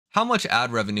How much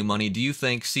ad revenue money do you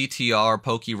think CTR,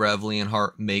 PokeRev,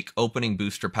 Leonhardt make opening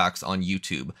booster packs on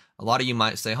YouTube? A lot of you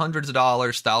might say hundreds of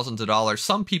dollars, thousands of dollars.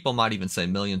 Some people might even say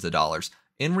millions of dollars.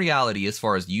 In reality, as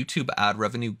far as YouTube ad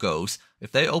revenue goes,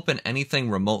 if they open anything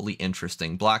remotely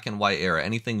interesting, black and white era,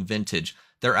 anything vintage,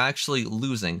 they're actually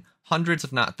losing hundreds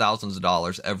if not thousands of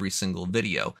dollars every single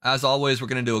video. As always, we're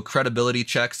going to do a credibility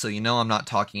check so you know I'm not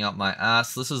talking out my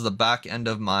ass. This is the back end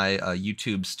of my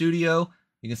YouTube studio.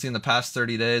 You can see in the past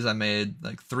 30 days, I made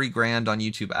like $3 grand on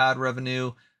YouTube ad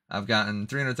revenue. I've gotten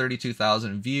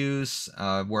 332,000 views.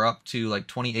 We're up to like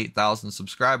 28,000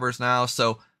 subscribers now.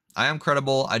 So I am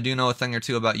credible. I do know a thing or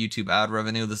two about YouTube ad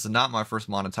revenue. This is not my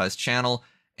first monetized channel.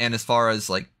 And as far as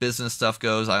like business stuff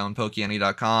goes, I own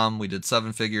Pokeannie.com. We did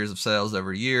 7 figures of sales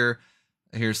every year.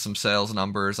 Here's some sales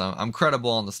numbers. I'm credible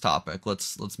on this topic.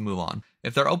 Let's move on.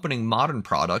 If they're opening modern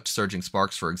products, Surging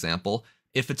Sparks, for example,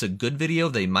 if it's a good video,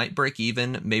 they might break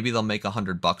even. Maybe they'll make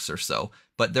 $100 or so.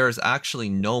 But there is actually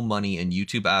no money in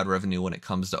YouTube ad revenue when it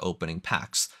comes to opening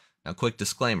packs. Now, quick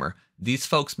disclaimer, these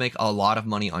folks make a lot of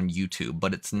money on YouTube,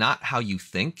 but it's not how you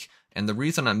think. And the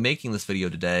reason I'm making this video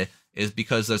today is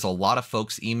because there's a lot of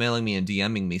folks emailing me and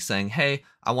DMing me saying, hey,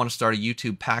 I want to start a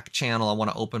YouTube pack channel. I want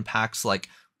to open packs like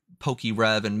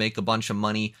PokeRev and make a bunch of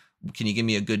money. Can you give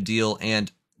me a good deal?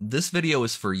 And this video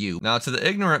is for you. Now, to the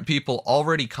ignorant people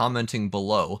already commenting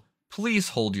below, please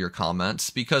hold your comments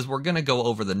because we're going to go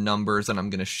over the numbers and I'm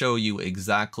going to show you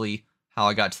exactly how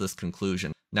I got to this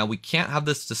conclusion. Now, we can't have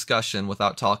this discussion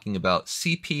without talking about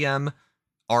CPM,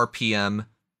 RPM,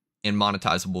 and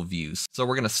monetizable views. So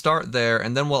we're going to start there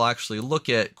and then we'll actually look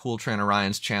at Cool Trainer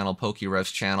Ryan's channel, PokeRev's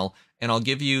channel, and I'll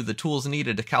give you the tools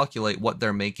needed to calculate what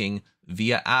they're making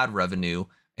via ad revenue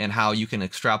and how you can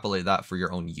extrapolate that for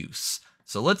your own use.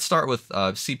 So let's start with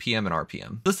CPM and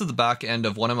RPM. This is the back end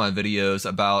of one of my videos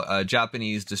about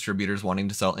Japanese distributors wanting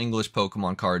to sell English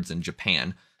Pokemon cards in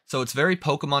Japan. So it's very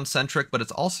Pokemon centric, but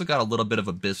it's also got a little bit of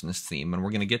a business theme, and we're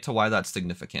going to get to why that's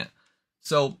significant.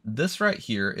 So this right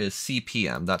here is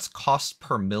CPM. That's cost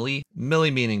per milli.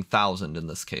 Milli meaning thousand in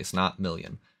this case, not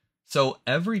million. So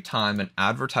every time an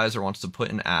advertiser wants to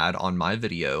put an ad on my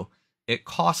video, it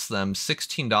costs them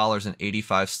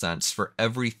 $16.85 for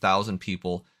every 1,000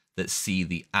 people that see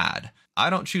the ad. I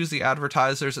don't choose the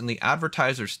advertisers, and the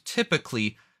advertisers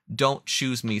typically don't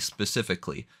choose me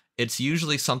specifically. It's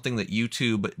usually something that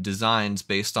YouTube designs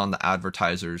based on the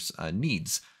advertiser's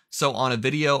needs. So on a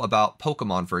video about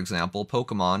Pokemon, for example,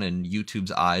 Pokemon in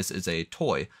YouTube's eyes is a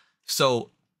toy.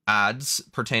 So ads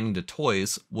pertaining to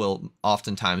toys will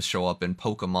oftentimes show up in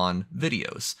Pokemon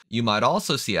videos. You might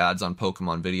also see ads on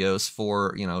Pokemon videos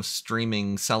for,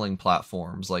 streaming selling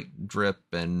platforms like Drip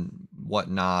and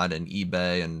whatnot and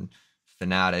eBay and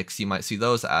Fanatics. You might see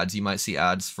those ads. You might see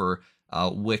ads for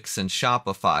Wix and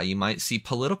Shopify. You might see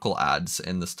political ads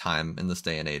in this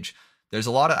day and age. There's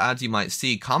a lot of ads you might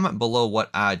see. Comment below what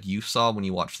ad you saw when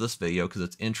you watched this video because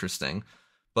it's interesting.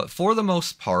 But for the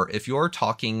most part, if you're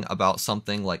talking about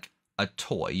something like a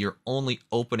toy, you're only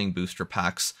opening booster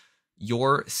packs,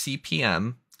 your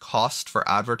CPM, cost for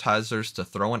advertisers to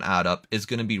throw an ad up, is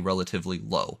going to be relatively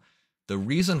low. The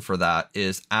reason for that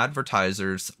is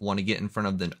advertisers want to get in front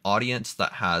of an audience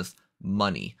that has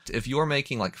money. If you're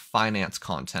making like finance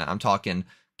content, I'm talking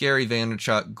Gary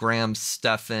Vaynerchuk, Graham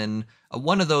Stephan,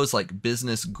 one of those like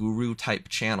business guru type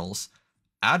channels,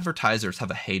 advertisers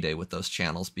have a heyday with those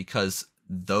channels because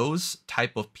those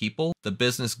type of people, the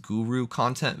business guru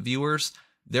content viewers,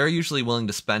 they're usually willing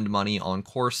to spend money on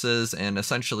courses and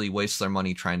essentially waste their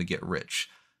money trying to get rich.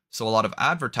 So a lot of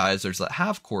advertisers that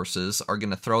have courses are going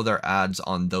to throw their ads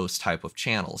on those type of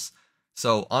channels.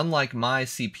 So unlike my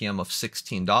CPM of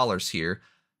 $16 here,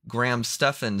 Graham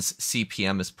Stephan's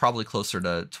CPM is probably closer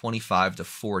to 25 to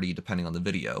 40 depending on the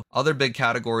video. Other big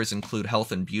categories include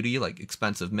health and beauty, like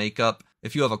expensive makeup.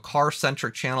 If you have a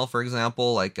car-centric channel, for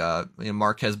example, like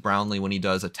Marquez Brownlee when he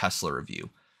does a Tesla review,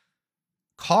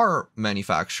 car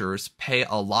manufacturers pay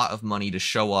a lot of money to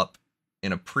show up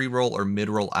in a pre-roll or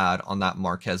mid-roll ad on that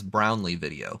Marquez Brownlee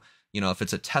video. If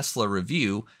it's a Tesla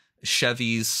review,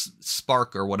 Chevy's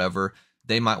Spark or whatever,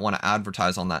 they might want to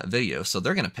advertise on that video. So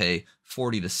they're going to pay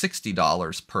 $40 to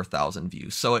 $60 per 1,000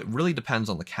 views. So it really depends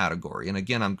on the category. And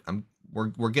again, we're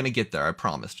going to get there. I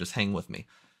promise. Just hang with me.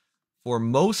 For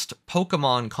most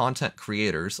Pokemon content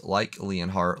creators like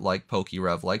Leonhardt, like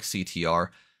PokeRev, like CTR,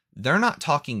 they're not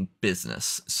talking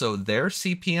business. So their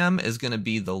CPM is going to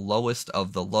be the lowest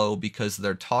of the low because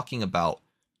they're talking about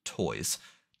toys.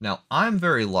 Now, I'm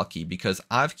very lucky because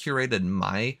I've curated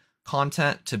my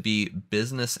content to be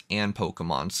business and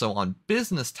Pokemon. So on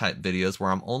business type videos where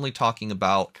I'm only talking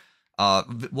about,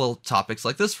 topics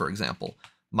like this, for example,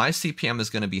 my CPM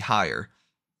is going to be higher.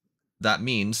 that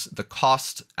means the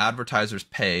cost advertisers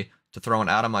pay to throw an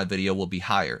ad on my video will be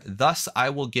higher. Thus, I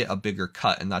will get a bigger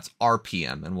cut, and that's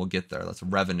RPM, and we'll get there. That's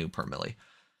revenue per milli.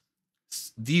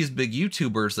 These big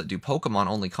YouTubers that do Pokemon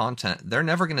only content, they're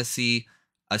never going to see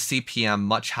a CPM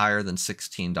much higher than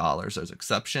 $16. There's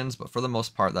exceptions, but for the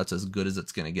most part, that's as good as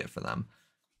it's going to get for them.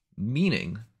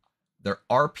 Meaning their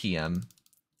RPM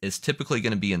is typically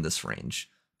going to be in this range,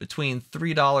 between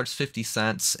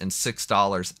 $3.50 and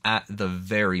 $6 at the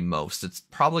very most. It's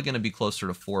probably going to be closer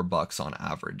to $4 on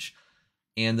average.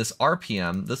 And this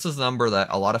RPM, this is a number that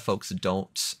a lot of folks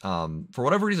don't, for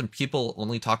whatever reason, people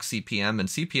only talk CPM, and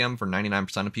CPM for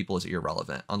 99% of people is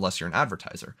irrelevant unless you're an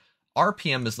advertiser.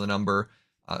 RPM is the number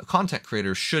content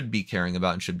creators should be caring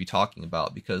about and should be talking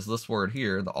about, because this word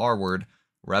here, the R word,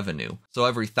 revenue. So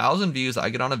every 1,000 views I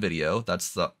get on a video,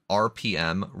 that's the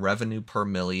RPM, revenue per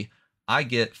milli, I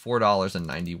get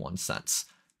 $4.91.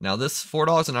 Now this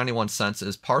 $4.91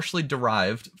 is partially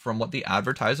derived from what the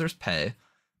advertisers pay.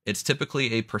 It's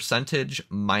typically a percentage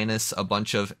minus a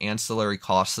bunch of ancillary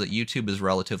costs that YouTube is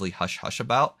relatively hush-hush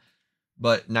about.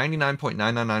 But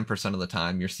 99.999% of the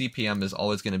time, your CPM is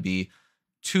always going to be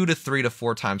 2 to 3 to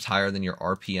 4 times higher than your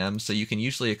RPM. So you can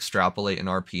usually extrapolate an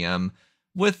RPM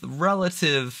with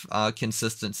relative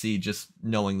consistency, just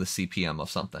knowing the CPM of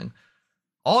something.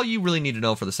 All you really need to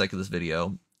know for the sake of this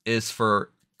video is for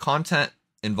content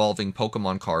involving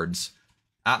Pokemon cards,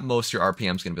 at most your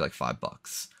RPM is going to be like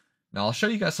 $5. Now I'll show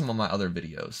you guys some of my other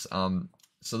videos.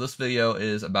 So this video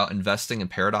is about investing in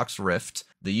Paradox Rift.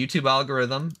 The YouTube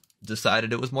algorithm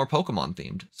decided it was more Pokemon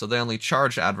themed, so they only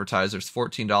charged advertisers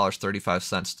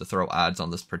 $14.35 to throw ads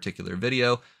on this particular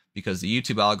video, because the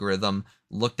YouTube algorithm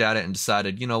looked at it and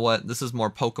decided, you know what, this is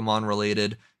more Pokemon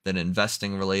related than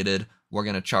investing related. We're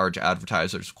going to charge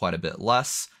advertisers quite a bit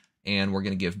less, and we're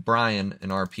going to give Brian an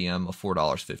RPM of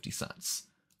 $4.50.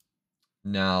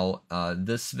 Now,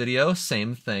 this video,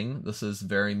 same thing. This is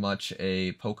very much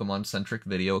a Pokemon-centric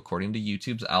video according to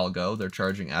YouTube's algo. They're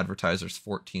charging advertisers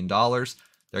 $14.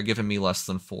 They're giving me less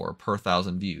than 4 per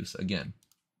 1,000 views, again.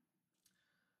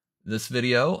 This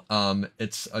video,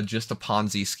 it's just a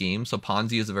Ponzi scheme. So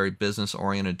Ponzi is a very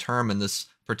business-oriented term. In this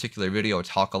particular video, I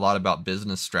talk a lot about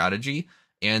business strategy,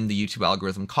 and the YouTube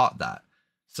algorithm caught that.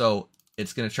 So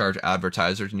it's going to charge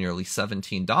advertisers nearly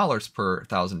 $17 per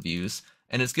 1,000 views,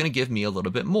 and it's going to give me a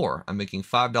little bit more. I'm making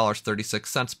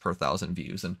 $5.36 per 1,000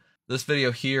 views. And this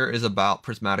video here is about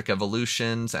prismatic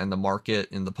evolutions and the market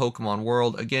in the Pokemon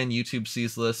world. Again, YouTube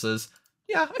sees this as,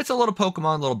 yeah, it's a little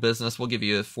Pokemon, little business. We'll give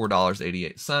you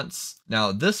 $4.88.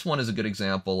 Now, this one is a good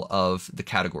example of the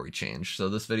category change. So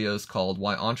this video is called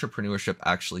Why Entrepreneurship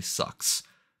Actually Sucks.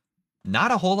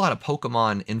 Not a whole lot of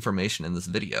Pokemon information in this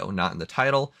video. Not in the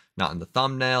title, not in the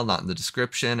thumbnail, not in the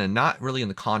description, and not really in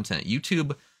the content.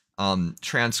 YouTube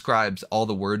transcribes all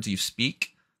the words you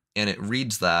speak, and it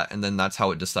reads that, and then that's how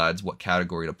it decides what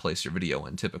category to place your video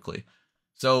in typically.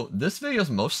 So this video is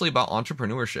mostly about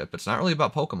entrepreneurship. It's not really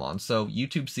about Pokemon. So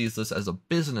YouTube sees this as a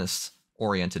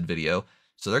business-oriented video.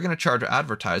 So they're going to charge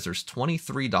advertisers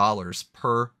 $23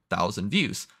 per 1,000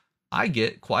 views. I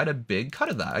get quite a big cut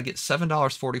of that. I get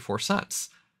 $7.44.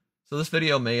 So this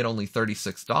video made only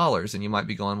 $36, and you might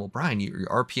be going, well, Brian, your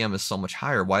RPM is so much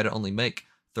higher. Why did it only make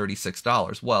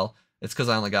 $36? Well, it's because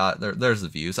I only got, there's the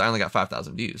views. I only got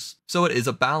 5,000 views. So it is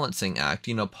a balancing act.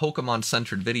 You know,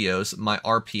 Pokemon-centered videos, my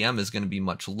RPM is going to be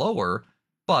much lower,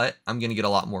 but I'm going to get a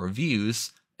lot more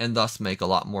views and thus make a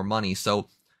lot more money. So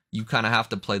you kind of have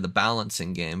to play the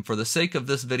balancing game. For the sake of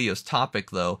this video's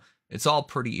topic, though, it's all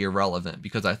pretty irrelevant,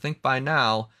 because I think by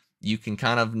now you can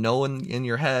kind of know in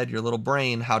your head, your little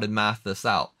brain, how to math this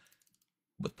out.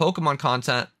 With Pokemon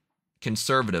content,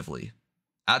 conservatively,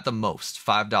 at the most,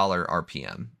 $5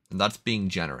 RPM. And that's being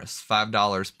generous.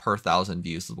 $5 per 1,000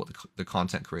 views is what the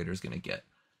content creator is going to get.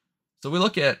 So we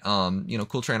look at, you know,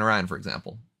 Cool Trainer Ryan, for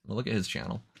example. We'll look at his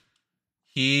channel.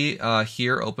 He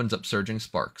here opens up Surging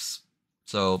Sparks.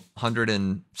 So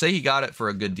say he got it for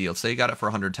a good deal. Say he got it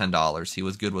for $110. He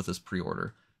was good with his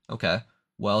pre-order. Okay.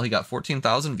 Well, he got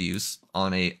 14,000 views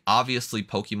on a obviously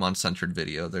Pokemon-centered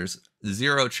video. There's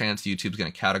zero chance YouTube's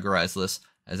going to categorize this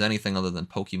as anything other than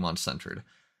Pokemon-centered.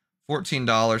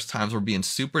 $14 times, we're being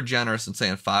super generous and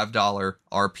saying $5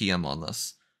 RPM on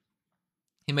this.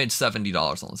 He made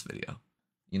 $70 on this video.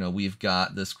 You know, we've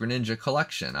got this Greninja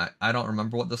collection. I don't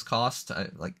remember what this cost,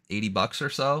 like $80 or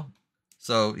so.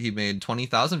 So he made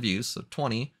 20,000 views, so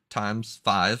 20 times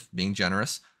 5, being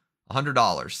generous,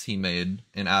 $100 he made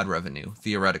in ad revenue,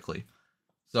 theoretically.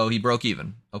 So he broke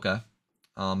even, okay.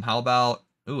 How about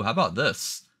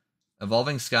this?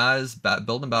 Evolving Skies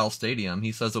Build and Battle Stadium.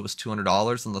 He says it was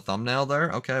 $200 in the thumbnail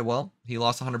there. Okay, well, he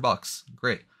lost $100.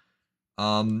 Great.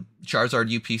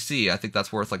 Charizard UPC, I think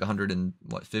that's worth like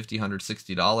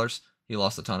 $160 He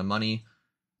lost a ton of money.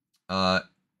 All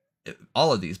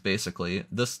of these basically.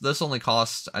 This only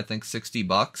cost I think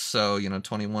 $60, so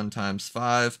 21 times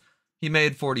 5. He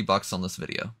made $40 on this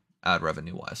video, ad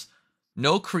revenue wise.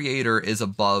 No creator is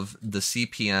above the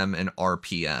CPM and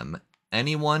RPM.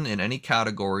 Anyone in any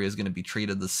category is going to be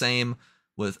treated the same,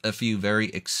 with a few very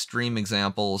extreme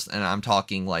examples, and I'm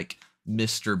talking like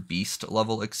Mr. Beast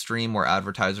level extreme, where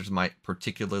advertisers might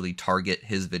particularly target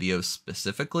his videos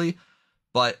specifically.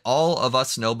 But all of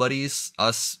us nobodies,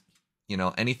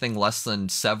 anything less than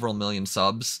several million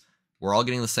subs, we're all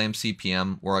getting the same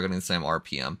CPM, we're all getting the same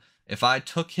RPM. If I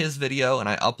took his video and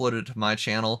I uploaded it to my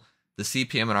channel, the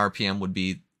CPM and RPM would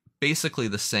be basically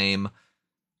the same,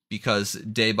 because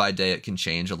day by day it can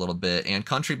change a little bit, and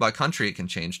country by country it can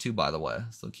change too, by the way,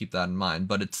 so keep that in mind,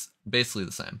 but it's basically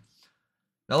the same.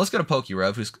 Now let's go to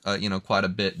PokeRev, who's quite a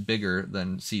bit bigger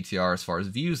than CTR as far as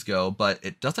views go, but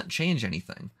it doesn't change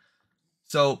anything.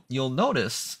 So you'll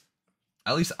notice,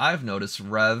 at least I've noticed,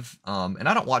 Rev, and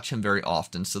I don't watch him very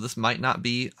often, so this might not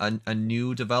be a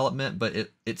new development, but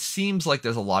it seems like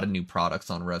there's a lot of new products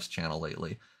on Rev's channel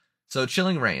lately. So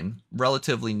Chilling Reign,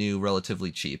 relatively new,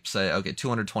 relatively cheap. Say, okay,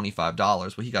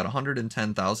 $225. Well, he got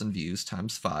 110,000 views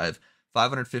times 5,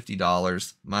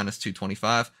 $550 minus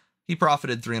 225. He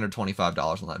profited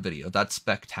 $325 on that video. That's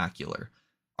spectacular.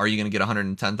 Are you going to get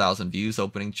 110,000 views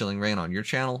opening Chilling Reign on your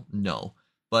channel? No.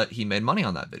 But he made money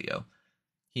on that video.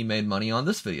 He made money on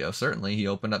this video, certainly. He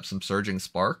opened up some Surging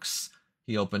Sparks.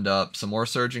 He opened up some more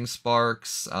Surging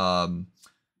Sparks. We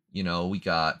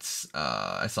got,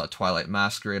 I saw Twilight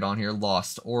Masquerade on here,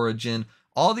 Lost Origin.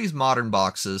 All these modern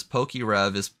boxes,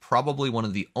 PokeRev is probably one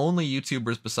of the only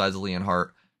YouTubers besides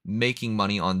Leonhardt making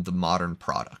money on the modern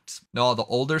product. Now, all the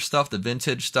older stuff, the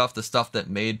vintage stuff, the stuff that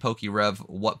made PokeRev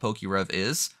what PokeRev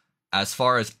is, as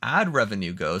far as ad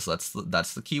revenue goes, that's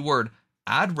the key word.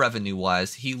 Ad revenue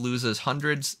wise, he loses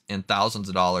hundreds and thousands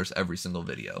of dollars every single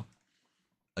video.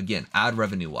 Again, ad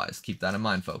revenue wise, keep that in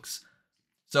mind, folks.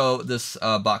 So this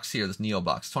box here, this Neo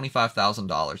box,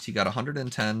 $25,000. He got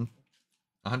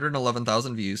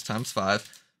 111,000 views times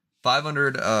 5,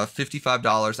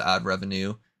 $555 ad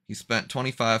revenue. He spent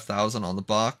 $25,000 on the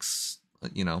box,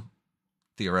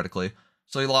 theoretically.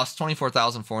 So he lost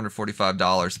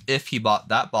 $24,445 if he bought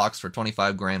that box for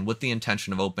 $25,000 with the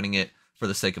intention of opening it for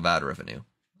the sake of ad revenue.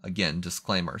 Again,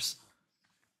 disclaimers.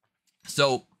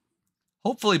 So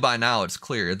hopefully by now it's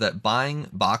clear that buying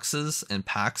boxes and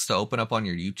packs to open up on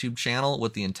your YouTube channel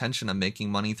with the intention of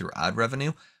making money through ad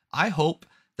revenue, I hope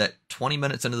that 20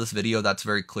 minutes into this video, that's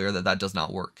very clear that does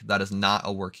not work. That is not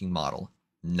a working model.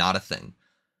 Not a thing.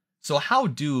 So how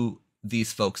do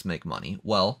these folks make money?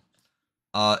 Well,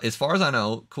 as far as I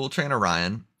know, Cool Trainer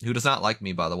Ryan, who does not like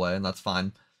me, by the way, and that's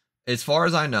fine. As far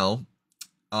as I know,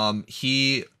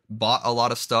 he bought a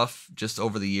lot of stuff just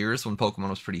over the years when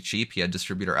Pokemon was pretty cheap. He had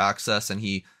distributor access, and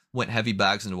he went heavy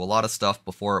bags into a lot of stuff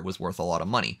before it was worth a lot of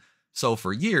money. So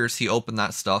for years, he opened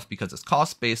that stuff because his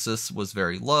cost basis was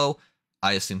very low.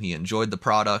 I assume he enjoyed the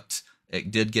product. It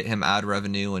did get him ad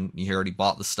revenue, and he already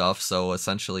bought the stuff, so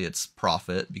essentially it's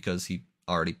profit because he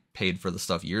already paid for the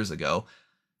stuff years ago.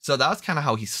 So that's kind of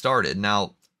how he started.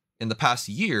 Now, in the past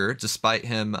year, despite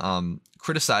him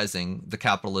criticizing the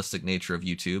capitalistic nature of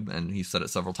YouTube, and he said it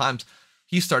several times,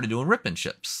 he started doing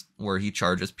rip-and-ships, where he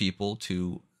charges people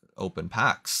to open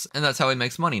packs. And that's how he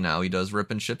makes money now. He does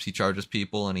rip-and-ships, he charges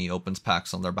people, and he opens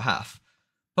packs on their behalf.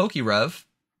 PokeRev,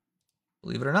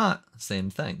 believe it or not, same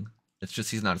thing. It's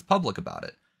just he's not as public about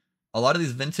it. A lot of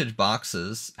these vintage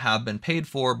boxes have been paid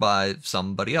for by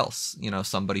somebody else.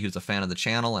 Somebody who's a fan of the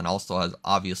channel and also has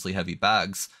obviously heavy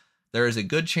bags. There is a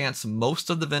good chance most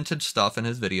of the vintage stuff in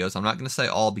his videos, I'm not going to say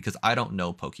all because I don't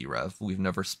know PokeRev. We've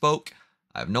never spoke.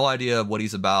 I have no idea what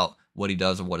he's about, what he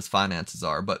does, or what his finances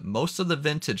are. But most of the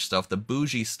vintage stuff, the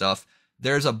bougie stuff,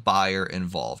 there's a buyer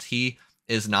involved. He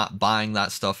is not buying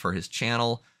that stuff for his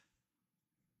channel.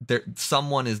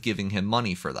 Someone is giving him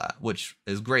money for that, which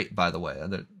is great, by the way.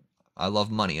 I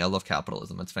love money. I love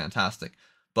capitalism. It's fantastic.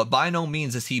 But by no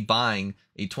means is he buying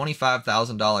a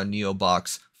 $25,000 Neo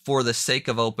box for the sake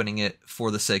of opening it,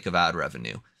 for the sake of ad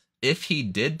revenue. If he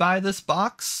did buy this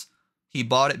box, he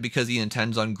bought it because he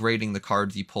intends on grading the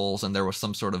cards he pulls, and there was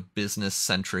some sort of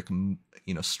business-centric,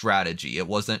 strategy. It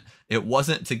wasn't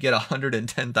to get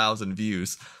 110,000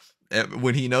 views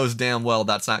when he knows damn well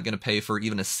that's not going to pay for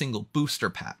even a single booster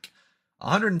pack.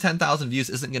 110,000 views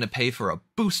isn't going to pay for a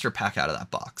booster pack out of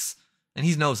that box. And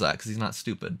he knows that because he's not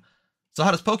stupid. So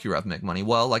how does PokeRev make money?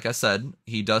 Well, like I said,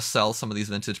 he does sell some of these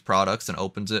vintage products and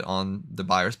opens it on the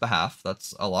buyer's behalf.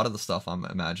 That's a lot of the stuff I'm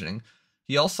imagining.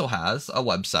 He also has a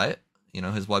website. You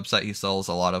know, his website, he sells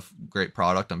a lot of great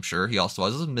product, I'm sure. He also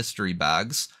has his mystery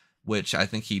bags, which I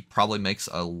think he probably makes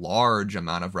a large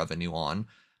amount of revenue on.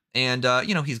 And,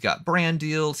 you know, he's got brand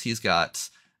deals. He's got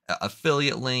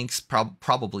affiliate links,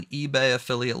 probably eBay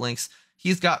affiliate links.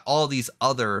 He's got all these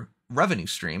other revenue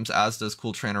streams, as does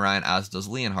Cool Trainer Ryan, as does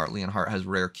Leonhardt. Leonhardt has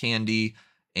rare candy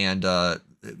and,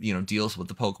 you know, deals with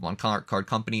the Pokemon card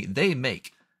company. They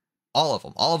make all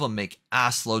of them make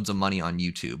ass loads of money on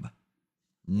YouTube.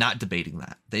 Not debating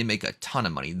that. They make a ton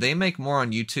of money. They make more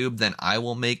on YouTube than I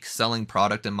will make selling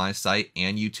product in my site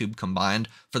and YouTube combined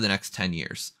for the next 10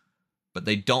 years. But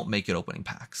they don't make it opening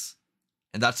packs.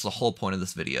 And that's the whole point of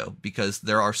this video, because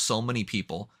there are so many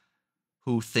people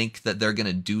who think that they're going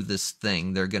to do this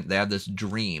thing. They have this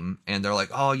dream and they're like,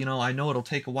 oh, you know, I know it'll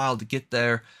take a while to get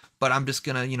there, but I'm just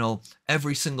going to, you know,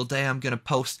 every single day I'm going to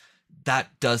post.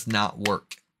 That does not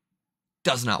work.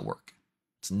 Does not work.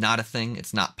 It's not a thing.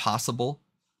 It's not possible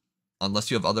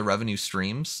unless you have other revenue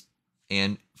streams.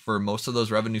 And for most of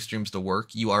those revenue streams to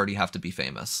work, you already have to be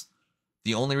famous.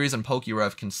 The only reason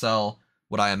PokeRev can sell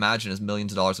what I imagine is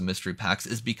millions of dollars in mystery packs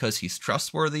is because he's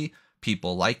trustworthy,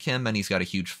 people like him, and he's got a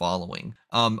huge following.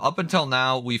 Up until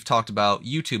now, we've talked about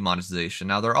YouTube monetization.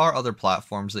 Now, there are other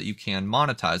platforms that you can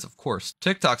monetize, of course.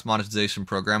 TikTok's monetization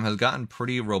program has gotten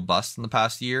pretty robust in the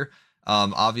past year.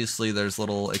 Obviously, there's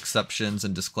little exceptions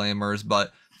and disclaimers,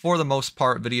 but for the most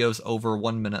part, videos over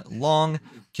 1 minute long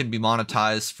can be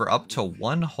monetized for up to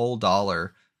 $1 whole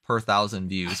per 1,000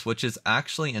 views, which is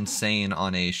actually insane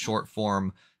on a short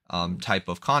form type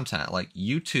of content. Like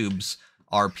YouTube's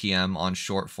RPM on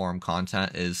short form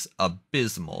content is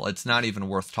abysmal. It's not even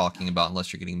worth talking about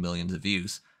unless you're getting millions of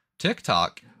views.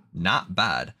 TikTok, not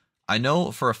bad. I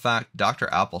know for a fact Dr.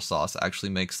 Applesauce actually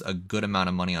makes a good amount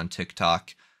of money on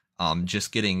TikTok.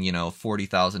 Just getting, you know,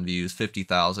 40,000 views,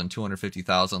 50,000,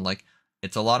 250,000. Like,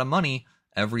 it's a lot of money.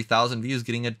 Every 1,000 views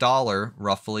getting $1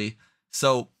 roughly.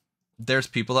 So there's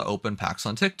people that open packs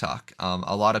on TikTok.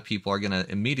 A lot of people are going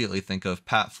to immediately think of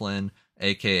Pat Flynn,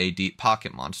 aka Deep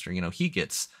Pocket Monster. You know, he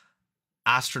gets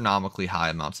astronomically high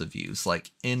amounts of views,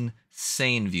 like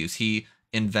insane views. He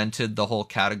invented the whole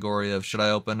category of should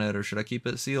I open it or should I keep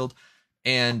it sealed?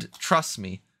 And trust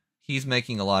me, he's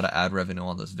making a lot of ad revenue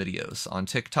on those videos. On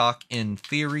TikTok, in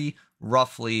theory,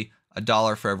 roughly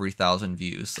 $1 for every 1,000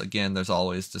 views. Again, there's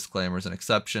always disclaimers and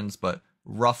exceptions, but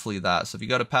roughly that. So if you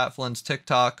go to Pat Flynn's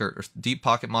TikTok or Deep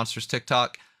Pocket Monster's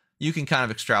TikTok, you can kind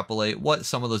of extrapolate what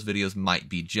some of those videos might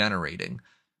be generating.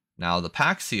 Now, the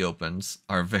packs he opens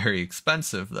are very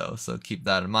expensive, though, so keep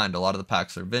that in mind. A lot of the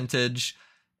packs are vintage,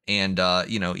 and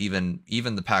you know, even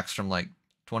the packs from like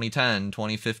 2010,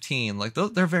 2015, like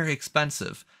they're very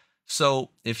expensive. So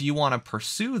if you want to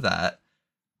pursue that,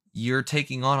 you're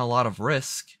taking on a lot of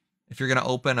risk. If you're going to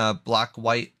open a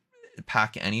black-white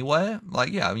pack anyway,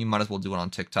 like, yeah, you might as well do it on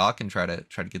TikTok and try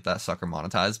to get that sucker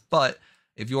monetized. But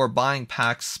if you are buying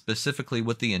packs specifically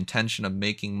with the intention of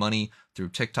making money through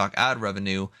TikTok ad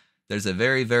revenue, there's a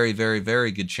very, very, very,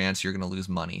 very good chance you're going to lose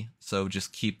money. So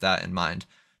just keep that in mind.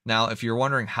 Now, if you're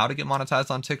wondering how to get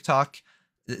monetized on TikTok,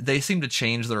 they seem to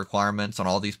change the requirements on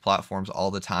all these platforms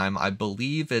all the time. I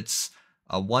believe it's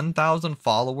 1,000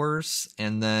 followers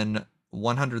and then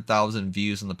 100,000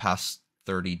 views in the past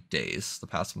 30 days, the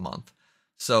past month.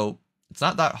 So it's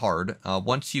not that hard.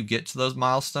 Once you get to those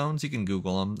milestones, you can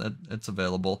Google them. It's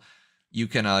available. You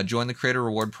can join the Creator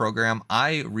Reward Program.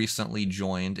 I recently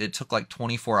joined. It took like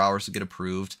 24 hours to get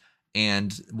approved,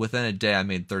 and within a day I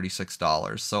made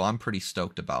 $36. So I'm pretty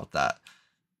stoked about that.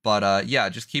 But yeah,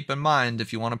 just keep in mind,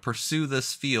 if you want to pursue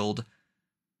this field,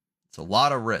 it's a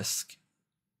lot of risk.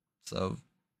 So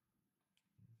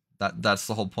that's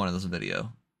the whole point of this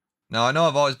video. Now, I know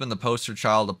I've always been the poster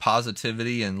child of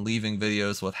positivity and leaving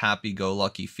videos with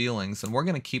happy-go-lucky feelings, and we're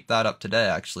going to keep that up today,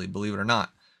 actually, believe it or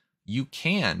not. You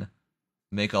can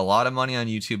make a lot of money on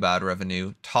YouTube ad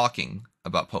revenue talking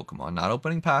about Pokemon, not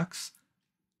opening packs,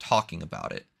 talking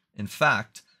about it. In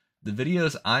fact, the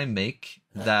videos I make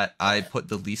that I put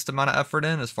the least amount of effort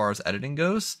in as far as editing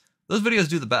goes, those videos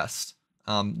do the best.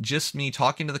 Just me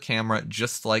talking to the camera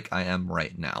just like I am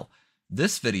right now.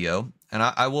 This video, and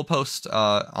I will post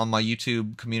on my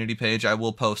YouTube community page, I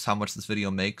will post how much this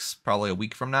video makes probably a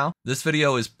week from now. This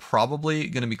video is probably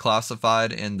going to be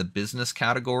classified in the business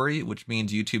category, which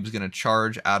means YouTube is going to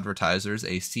charge advertisers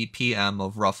a CPM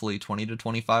of roughly $20 to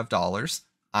 $25.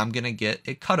 I'm going to get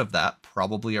a cut of that,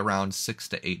 probably around $6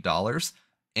 to $8,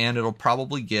 and it'll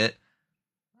probably get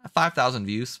 5,000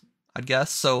 views, I'd guess.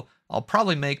 So I'll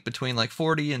probably make between like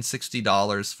 $40 and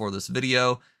 $60 for this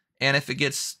video. And if it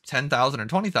gets 10,000 or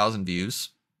 20,000 views,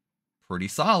 pretty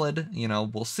solid, you know,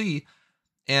 we'll see.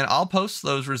 And I'll post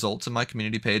those results in my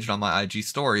community page and on my IG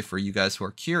story for you guys who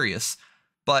are curious.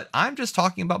 But I'm just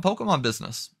talking about Pokemon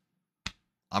business.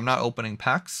 I'm not opening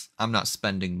packs. I'm not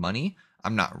spending money.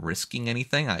 I'm not risking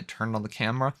anything. I turned on the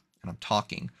camera and I'm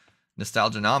talking.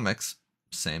 Nostalgianomics,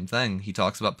 same thing. He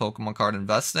talks about Pokemon card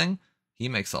investing. He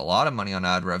makes a lot of money on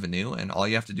ad revenue, and all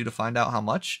you have to do to find out how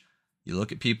much, you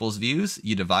look at people's views,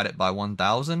 you divide it by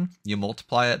 1,000, you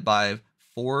multiply it by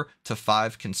 4 to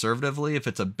 5 conservatively if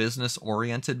it's a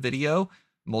business-oriented video,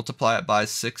 multiply it by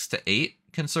 6 to 8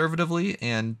 conservatively,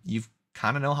 and you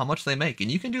kind of know how much they make.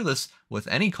 And you can do this with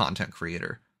any content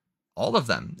creator. All of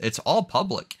them. It's all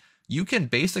public. You can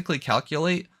basically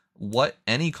calculate what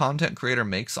any content creator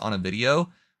makes on a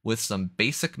video with some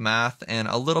basic math and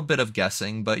a little bit of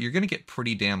guessing, but you're going to get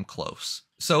pretty damn close.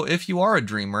 So if you are a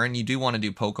dreamer and you do want to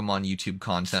do Pokemon YouTube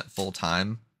content full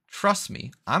time, trust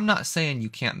me, I'm not saying you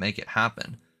can't make it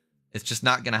happen. It's just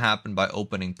not going to happen by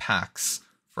opening packs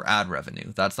for ad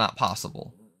revenue. That's not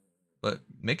possible. But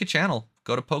make a channel,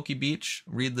 go to Poke Beach,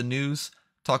 read the news,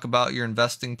 talk about your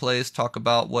investing plays, talk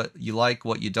about what you like,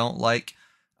 what you don't like.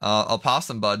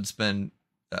 Opossum Bud's been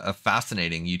a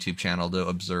fascinating YouTube channel to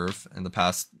observe in the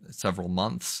past several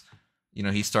months. You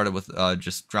know, he started with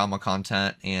just drama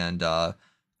content and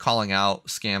calling out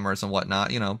scammers and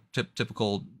whatnot, you know,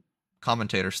 typical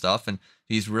commentator stuff. And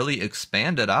he's really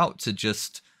expanded out to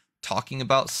just talking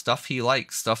about stuff he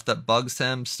likes, stuff that bugs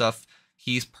him, stuff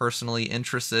he's personally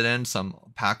interested in, some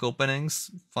pack openings,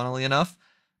 funnily enough.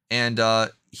 And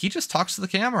he just talks to the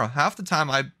camera. Half the time,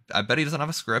 I bet he doesn't have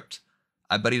a script.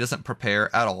 I bet he doesn't prepare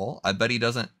at all. I bet he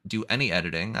doesn't do any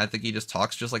editing. I think he just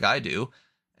talks just like I do.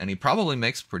 And he probably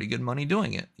makes pretty good money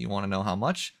doing it. You want to know how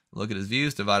much? Look at his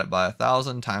views, divide it by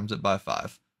 1,000, times it by 5.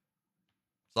 It's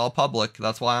all public.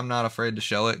 That's why I'm not afraid to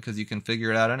show it, because you can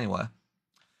figure it out anyway.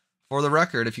 For the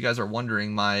record, if you guys are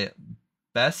wondering, my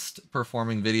best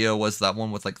performing video was that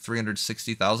one with like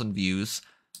 360,000 views.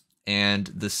 And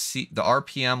the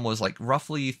RPM was like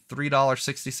roughly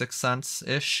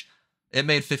 $3.66-ish. It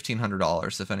made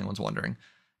 $1,500, if anyone's wondering.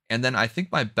 And then I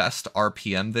think my best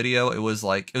RPM video, it was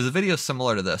a video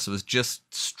similar to this. It was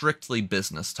just strictly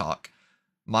business talk.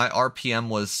 My RPM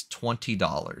was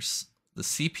 $20. The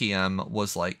CPM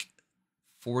was like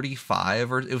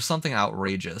 45, or it was something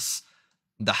outrageous.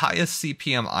 The highest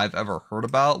CPM I've ever heard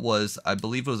about was, I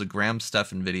believe it was a Graham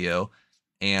Stephan video,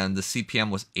 and the CPM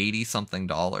was $80-something.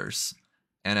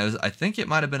 And I think it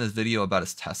might have been his video about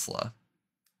his Tesla.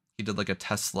 He did like a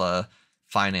Tesla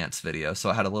finance video, so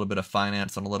it had a little bit of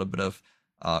finance and a little bit of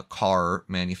car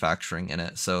manufacturing in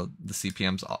it, so the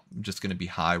CPM's just going to be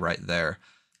high right there.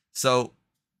 So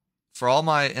for all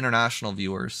my international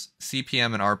viewers,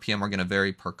 CPM and RPM are going to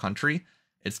vary per country.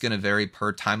 It's going to vary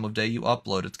per time of day you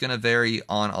upload. It's going to vary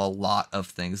on a lot of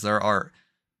things. There are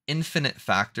infinite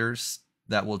factors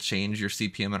that will change your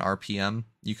CPM and RPM.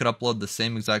 You could upload the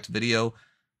same exact video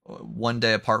one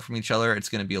day apart from each other. It's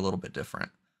going to be a little bit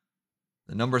different.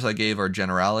 The numbers I gave are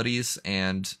generalities,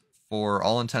 and for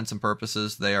all intents and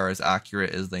purposes, they are as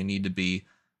accurate as they need to be,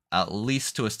 at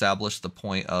least to establish the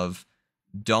point of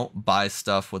don't buy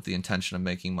stuff with the intention of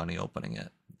making money opening it.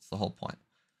 That's the whole point.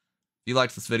 If you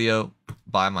liked this video,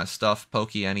 buy my stuff,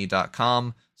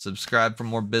 pokeyany.com. Subscribe for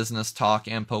more business talk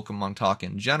and Pokemon talk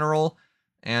in general.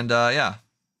 And yeah,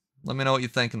 let me know what you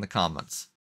think in the comments.